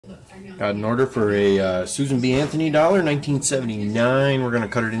Got an order for a Susan B. Anthony dollar, 1979. We're going to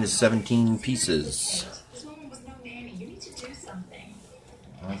cut it into 17 pieces.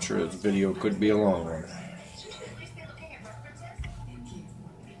 I'm sure this video could be a long one.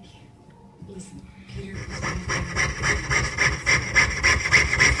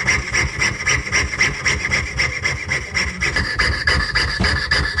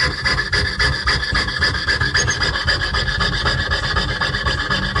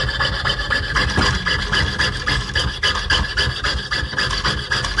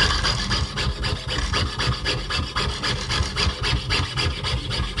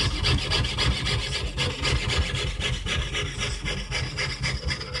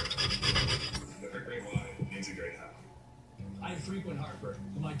 I had frequent heartburn.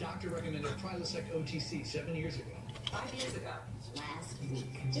 My doctor recommended Prilosec OTC 7 years ago. 5 years ago, last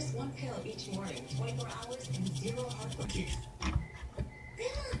week. Just one pill each morning, 24 hours, and 0 heartburn.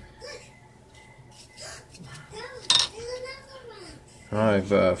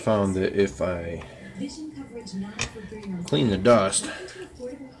 I've found that if I clean the dust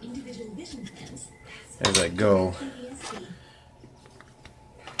as I go,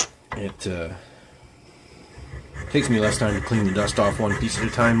 it takes me less time to clean the dust off one piece at a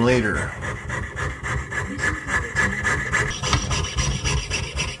time later.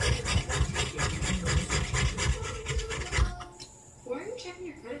 Why are you checking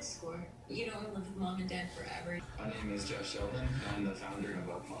your credit score? You don't want to live with mom and dad forever. My name is Sheldon. I'm the founder of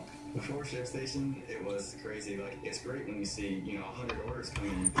Upfunk. Before ShipStation, it was crazy. Like, it's great when you see, 100 orders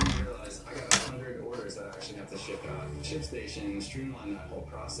coming in. You realize I got 100 orders that I actually have to ship out. ShipStation streamlined that whole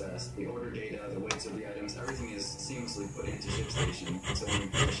process. The order data, the weights of the items, everything is seamlessly put into ShipStation. So when you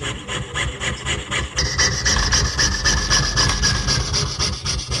put a shipping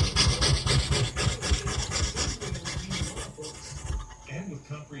And with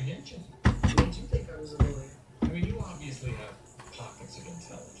comprehension. Didn't you think I was a lawyer? I mean, you obviously have pockets of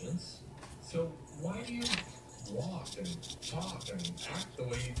intelligence. So why do you walk and talk and act the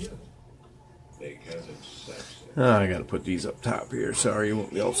way you do? Because it's sexy. I gotta put these up top here. Sorry, you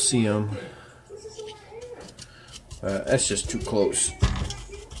won't be able to see them. That's just too close.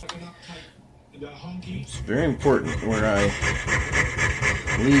 It's very important where I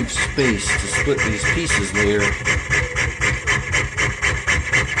leave space to split these pieces later.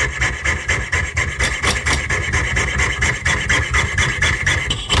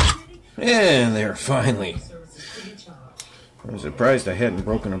 And there, finally. I was surprised I hadn't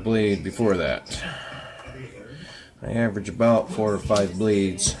broken a blade before that. I average about 4 or 5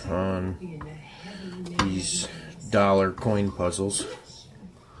 blades on these dollar coin puzzles.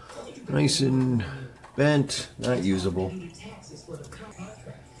 Nice and bent, not usable.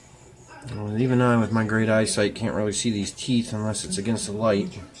 Well, even I, with my great eyesight, can't really see these teeth unless it's against the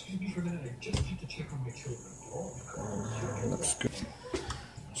light. Looks good.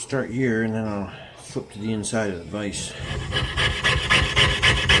 Start here and then I'll flip to the inside of the vise.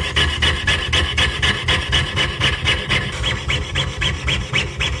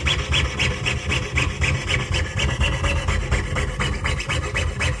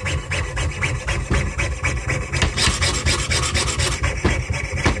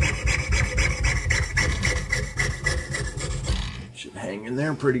 Should hang in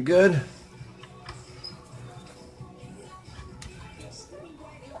there pretty good.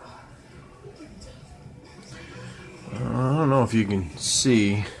 I don't know if you can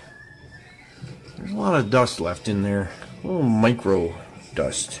see, there's a lot of dust left in there, a little micro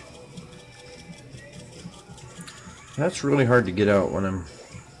dust. That's really hard to get out when I'm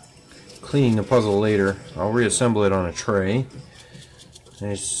cleaning the puzzle later. I'll reassemble it on a tray,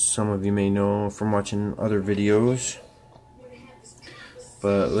 as some of you may know from watching other videos.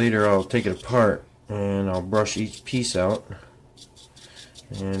 But later I'll take it apart and I'll brush each piece out.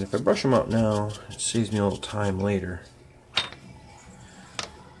 And if I brush them out now, it saves me a little time later.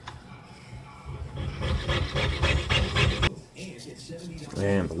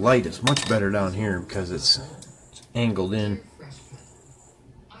 And the light is much better down here because it's angled in.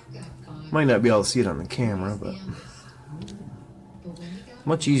 Might not be able to see it on the camera, but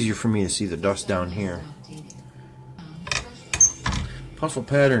much easier for me to see the dust down here. Puzzle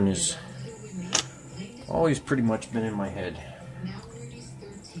pattern has always pretty much been in my head.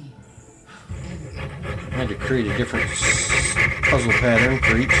 I had to create a different puzzle pattern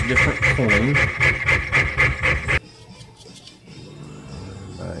for each different coin.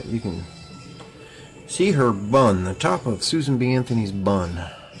 You can see her bun, the top of Susan B. Anthony's bun.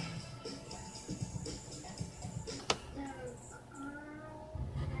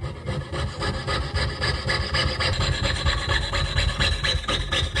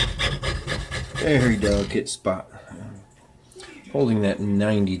 Very delicate spot. Holding that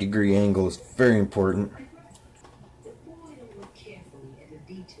 90-degree angle is very important. The boy don't look carefully at the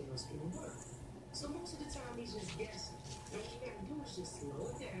details in the work. So most of the time he's just guessing. And what you gotta do is just slow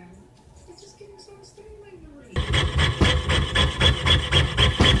it down and just get him some stimulating to read.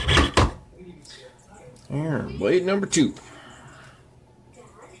 And blade number 2.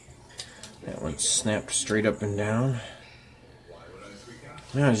 That one snapped straight up and down.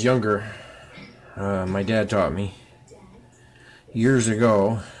 When I was younger, my dad taught me years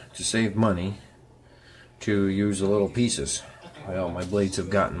ago to save money to use the little pieces. Well, my blades have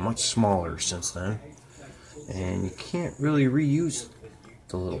gotten much smaller since then, and you can't really reuse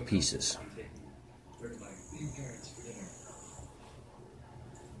the little pieces.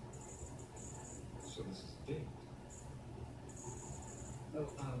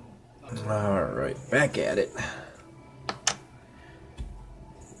 Alright, back at it.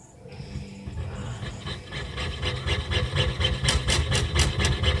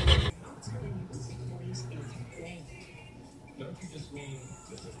 Don't you just mean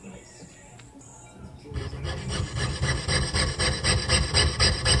this is nice?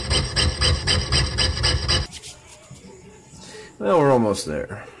 Well, we're almost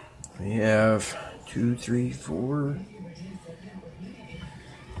there. We have 2, 3, 4.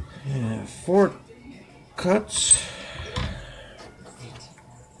 Yeah, 4 cuts,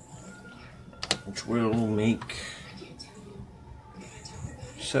 which will make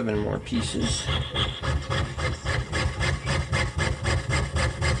 7 more pieces.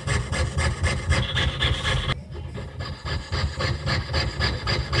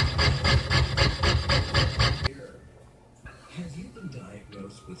 Have you been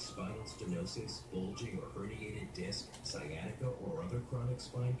diagnosed with spinal stenosis, bulging or herniated disc, sciatica, or other chronic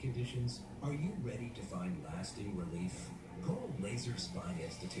spine conditions? Are you ready to find lasting relief? Call Laser Spine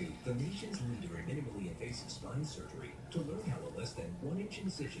Institute, the nation's leader in minimally invasive spine surgery, to learn how a less than 1-inch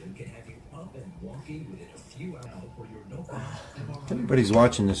incision can have you up and walking within a few hours for your no cost. If anybody's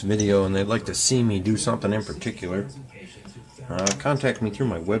watching this video and they'd like to see me do something in particular, contact me through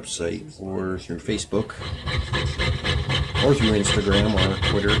my website or through Facebook or through Instagram or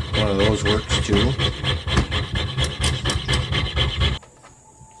Twitter. One of those works too.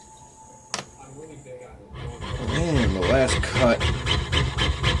 And the last cut.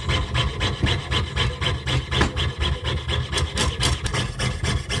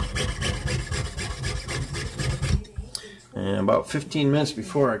 And about 15 minutes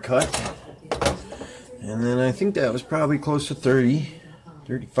before I cut. And then I think that was probably close to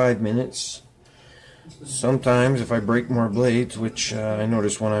 35 minutes. Sometimes if I break more blades, which I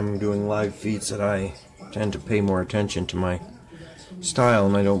notice when I'm doing live feeds that I tend to pay more attention to my style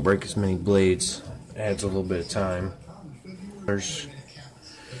and I don't break as many blades. Adds a little bit of time.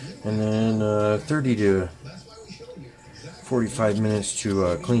 And then 30 to 45 minutes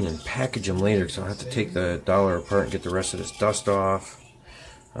to clean and package them later, because I'll have to take the dollar apart and get the rest of this dust off.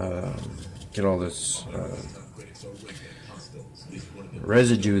 Get all this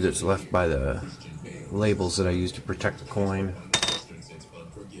residue that's left by the labels that I use to protect the coin.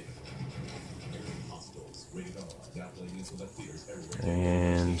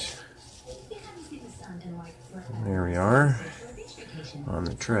 And there we are on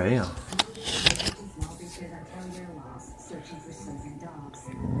the tray.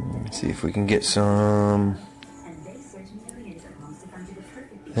 Let's see if we can get some.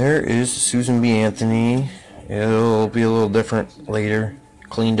 There is Susan B. Anthony. It'll be a little different later.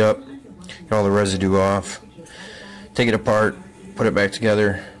 Cleaned up, get all the residue off, take it apart, put it back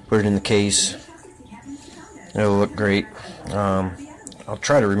together, put it in the case. It'll look great. I'll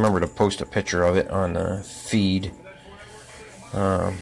try to remember to post a picture of it on the feed.